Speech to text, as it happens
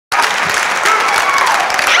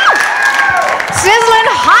Sizzling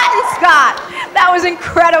hot and Scott. That was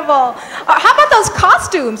incredible. How about those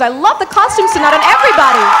costumes? I love the costumes tonight on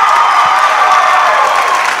everybody.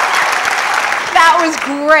 That was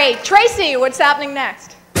great. Tracy, what's happening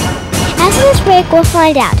next? After this break, we'll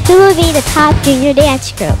find out who will be the top junior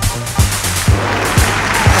dance group.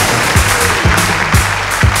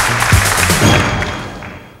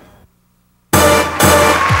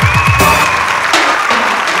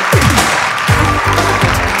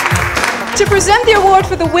 To present the award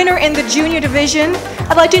for the winner in the junior division,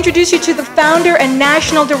 I'd like to introduce you to the founder and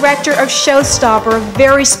national director of Showstopper, a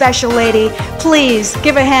very special lady. Please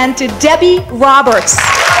give a hand to Debbie Roberts.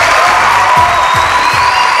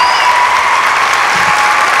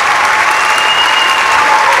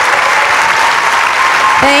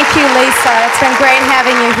 Thank you, Lisa. It's been great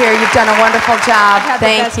having you here. You've done a wonderful job.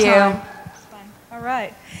 Thank you. All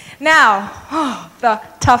right. Now, the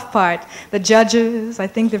tough part. The judges, I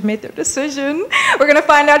think they've made their decision. We're going to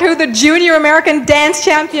find out who the Junior American Dance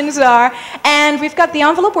Champions are. And we've got the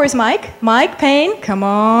envelope. Where's Mike? Mike Payne, come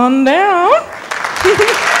on down.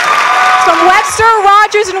 From Webster,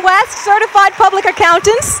 Rogers & West, Certified Public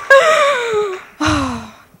Accountants.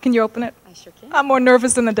 Can you open it? I sure can. I'm more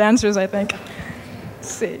nervous than the dancers, I think. Let's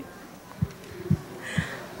see.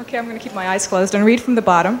 Okay, I'm going to keep my eyes closed and read from the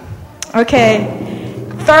bottom. Okay.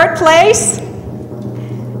 Third place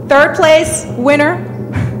winner,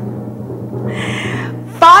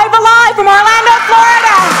 Five Alive from Orlando,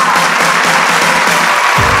 Florida.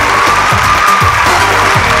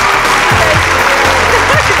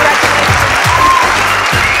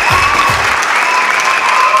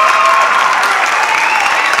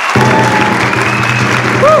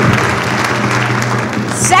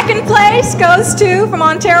 Second place goes to, from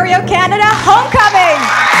Ontario, Canada, Homecoming.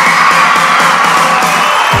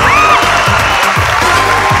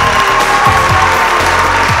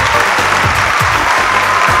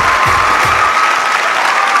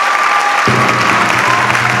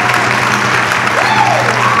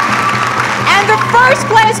 First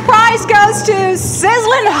place prize goes to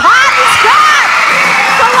Sizzling Hot and Scott,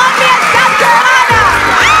 Columbia, South Carolina.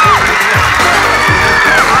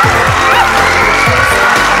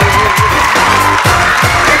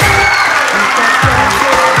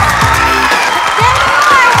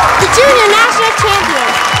 The junior national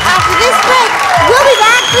champions. After this break, we'll be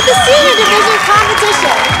back with the senior division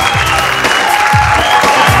competition.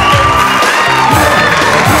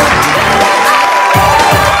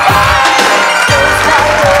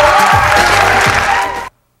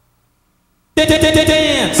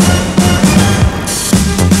 Dance.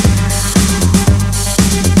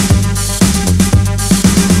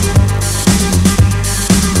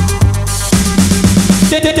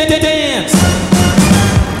 Dance.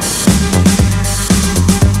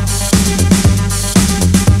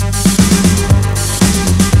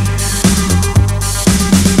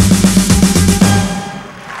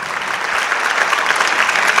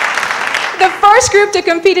 The first group to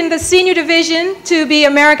compete in the senior division to be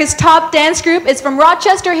America's top dance group is from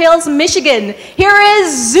Rochester Hills, Michigan. Here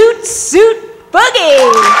is Zoot Suit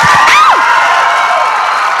Boogie.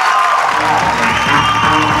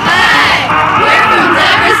 Hi, we're from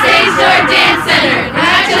Zebra Stage Door Dance Center,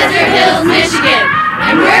 Rochester Hills, Michigan,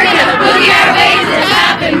 and we're gonna boogie our way to the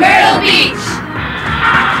top in Myrtle Beach.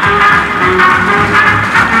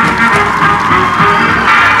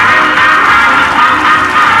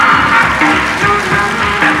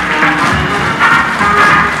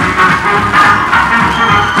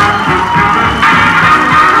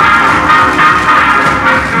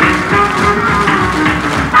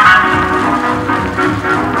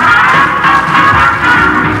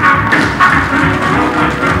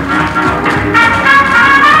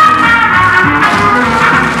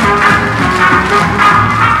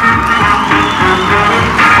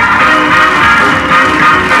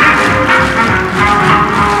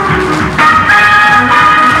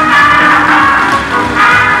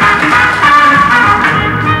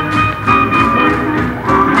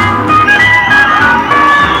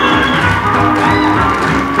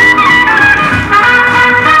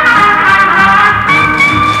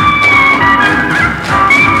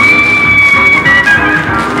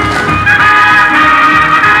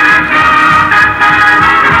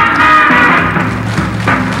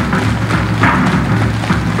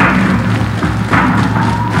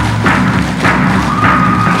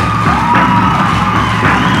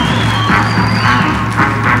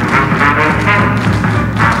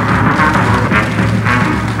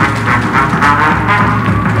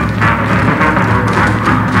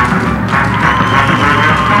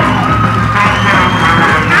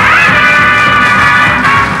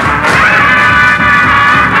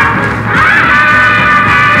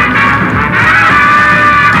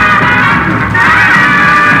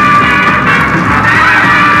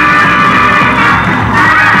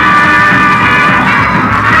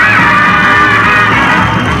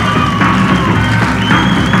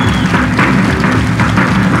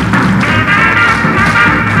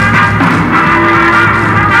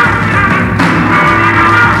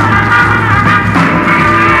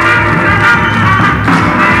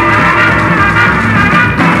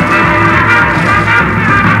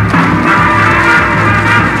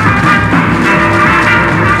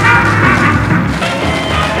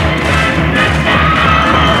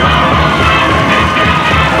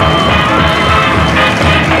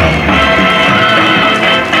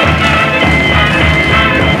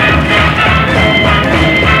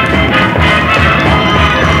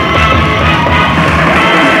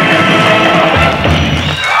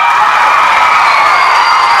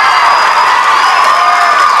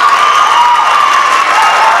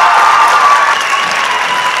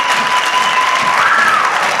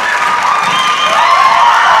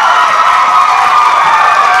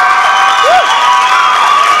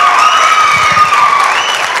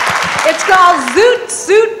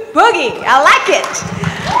 Suit Boogie. I like it.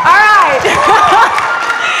 All right.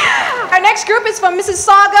 Our next group is from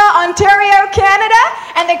Mississauga, Ontario, Canada,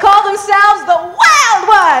 and they call themselves the Wild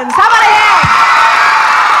Ones. How about a hand?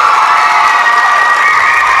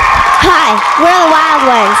 Hi, we're the Wild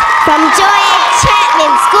Ones from Joya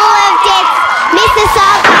Chapman School of Dance,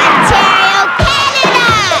 Mississauga, Ontario, Canada.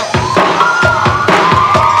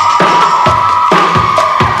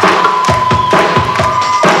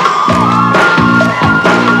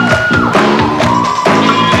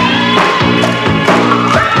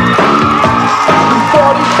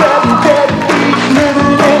 47 deadbeats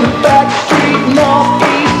living in a back street, north,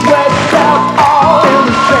 east, west, south, all in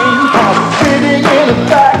the same house, sitting in a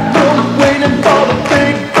back room, waiting for the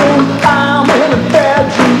big boom. I'm in a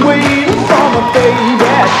bedroom waiting for my baby.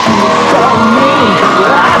 She's so mean,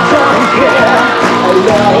 but I don't care. I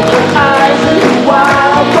love her eyes and her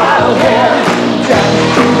wild, wild hair.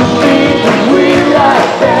 Dance to the beat that we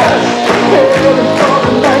like best. Heading for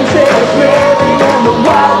the 90s, living in the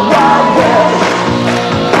wild, wild west.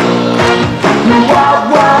 The wild,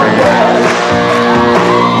 wild west.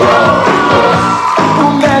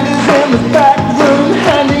 Amanda's in the back room,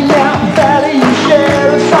 handing out value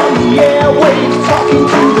shares on the airwaves, talking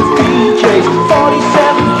to the DJs.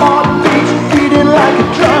 47 heartbeats, beating like a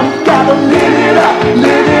drum. Gotta live it up,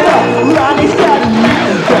 live it up. Ronnie's got a new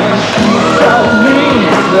gun. She's so mean,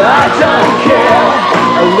 but I don't care.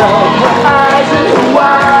 I love her eyes and her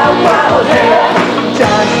wild, wild hair.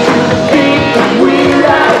 Dance to the beat that we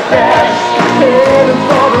like best. Heading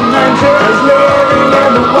for the 90s, living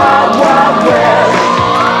in the wild, wild west.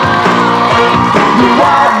 The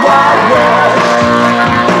wild, wild west.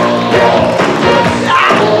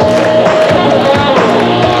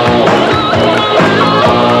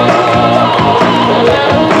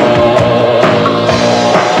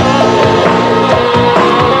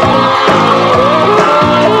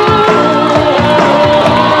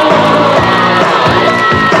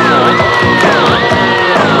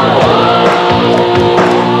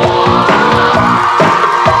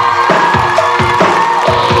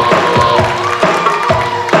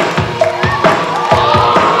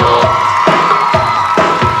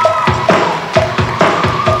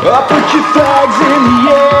 Put your flags in the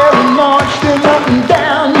air and march them up and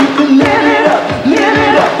down. You can live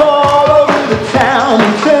it up all over the town.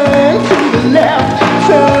 And turn to the left,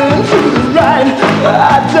 turn to the right.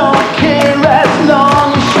 I don't care as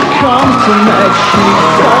long as she comes tonight. She's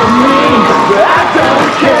so mean, but I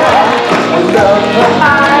don't care. I love her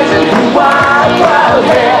eyes and her wild, wild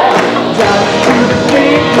hair. Dance to the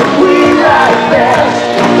beat that we like best.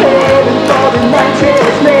 Heading for the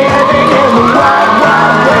 90s, living in the wild,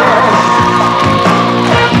 wild west.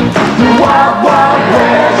 The wild, wild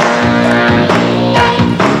west.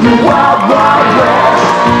 The wild, wild west.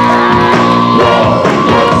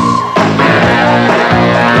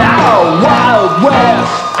 Oh, wild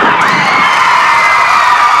west.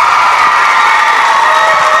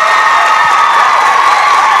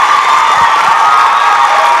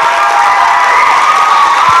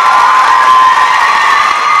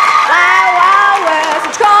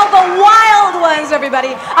 Everybody.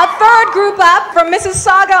 A third group up from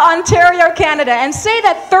Mississauga, Ontario, Canada. And say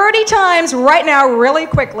that 30 times right now really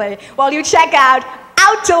quickly while you check out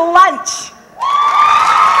Out to Lunch.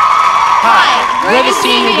 Hi, we're the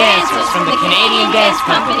senior dancers from the Canadian Dance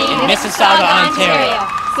Company in Mississauga, Ontario.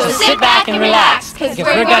 So sit back and relax, because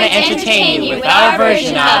we're going to entertain you with our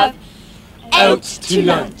version of Out to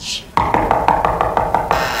Lunch.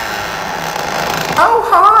 Oh,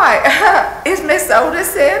 hi. Is Miss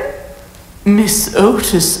Otis in? Miss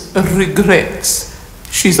Otis regrets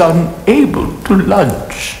she's unable to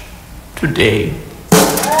lunch today.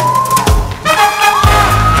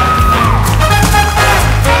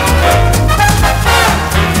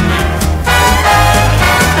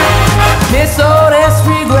 Miss Otis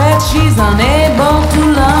regrets she's unable to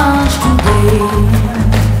lunch today.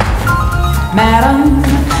 Madam,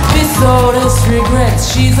 Miss Otis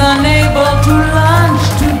regrets she's unable to lunch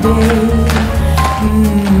today.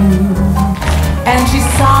 And she's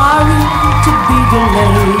sorry to be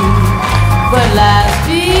delayed, but last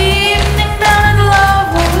evening down at Love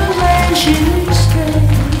was where she stayed.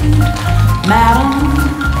 Madam,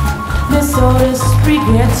 Miss Otis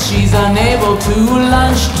regrets she's unable to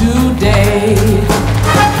lunch today.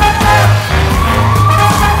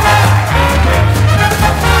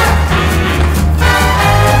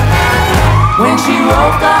 When she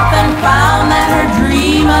woke up and found that her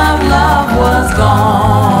dream of love was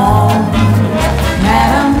gone,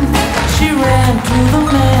 Madam, she ran to the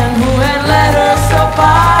man who had led her so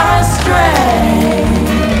far astray,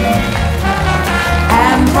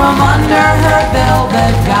 and from under her velvet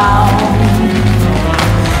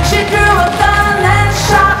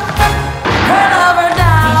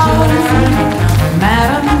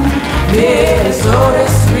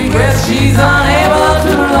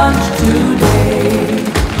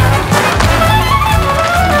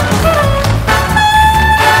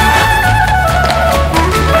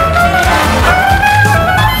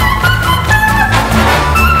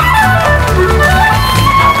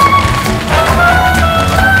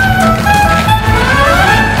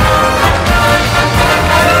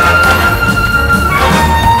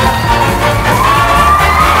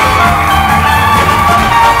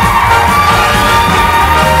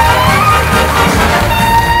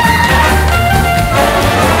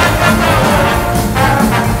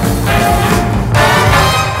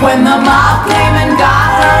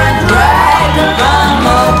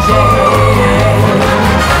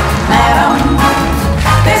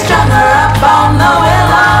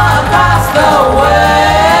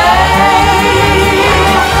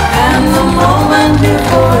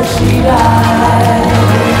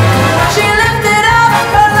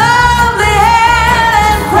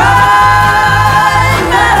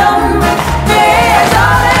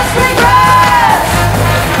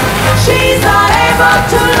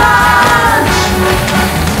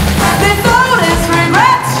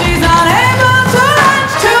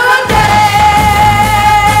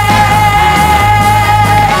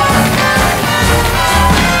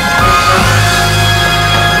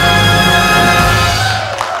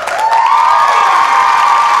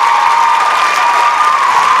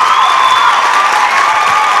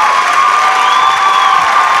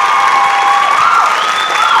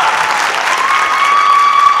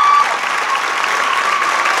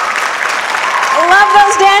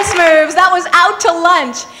dance moves. That was Out to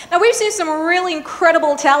Lunch. Now, we've seen some really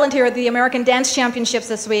incredible talent here at the American Dance Championships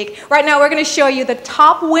this week. Right now, we're going to show you the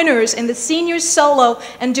top winners in the senior solo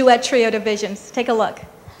and duet trio divisions. Take a look.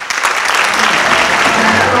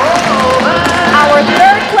 Our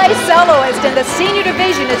third place soloist in the senior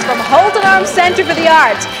division is from Holden Arms Center for the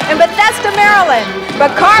Arts in Bethesda, Maryland,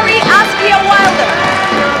 Bakari Askia Wilder.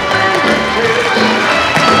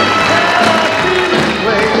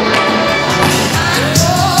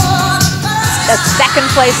 The second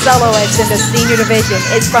place soloist in the senior division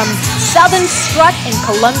is from Southern Strut in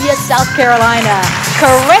Columbia, South Carolina,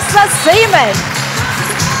 Carissa Seaman.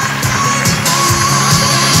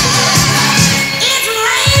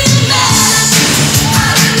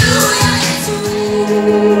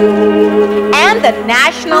 And the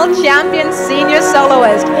national champion senior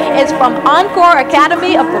soloist is from Encore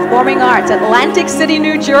Academy of Performing Arts, Atlantic City,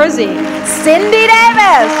 New Jersey, Cindy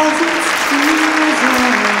Davis.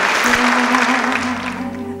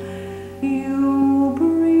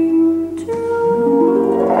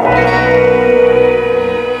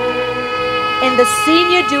 In the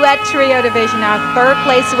senior duet trio division, our third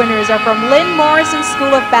place winners are from Lynn Morrison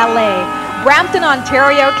School of Ballet, Brampton,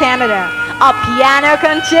 Ontario, Canada, a piano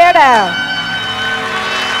concerto.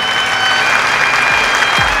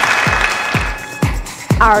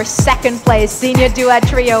 Our second place senior duet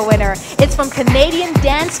trio winner is from Canadian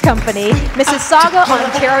Dance Company, Mississauga,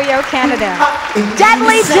 Ontario, Canada,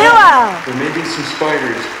 Deadly Duo. There may be some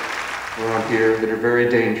spiders around here that are very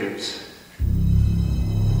dangerous.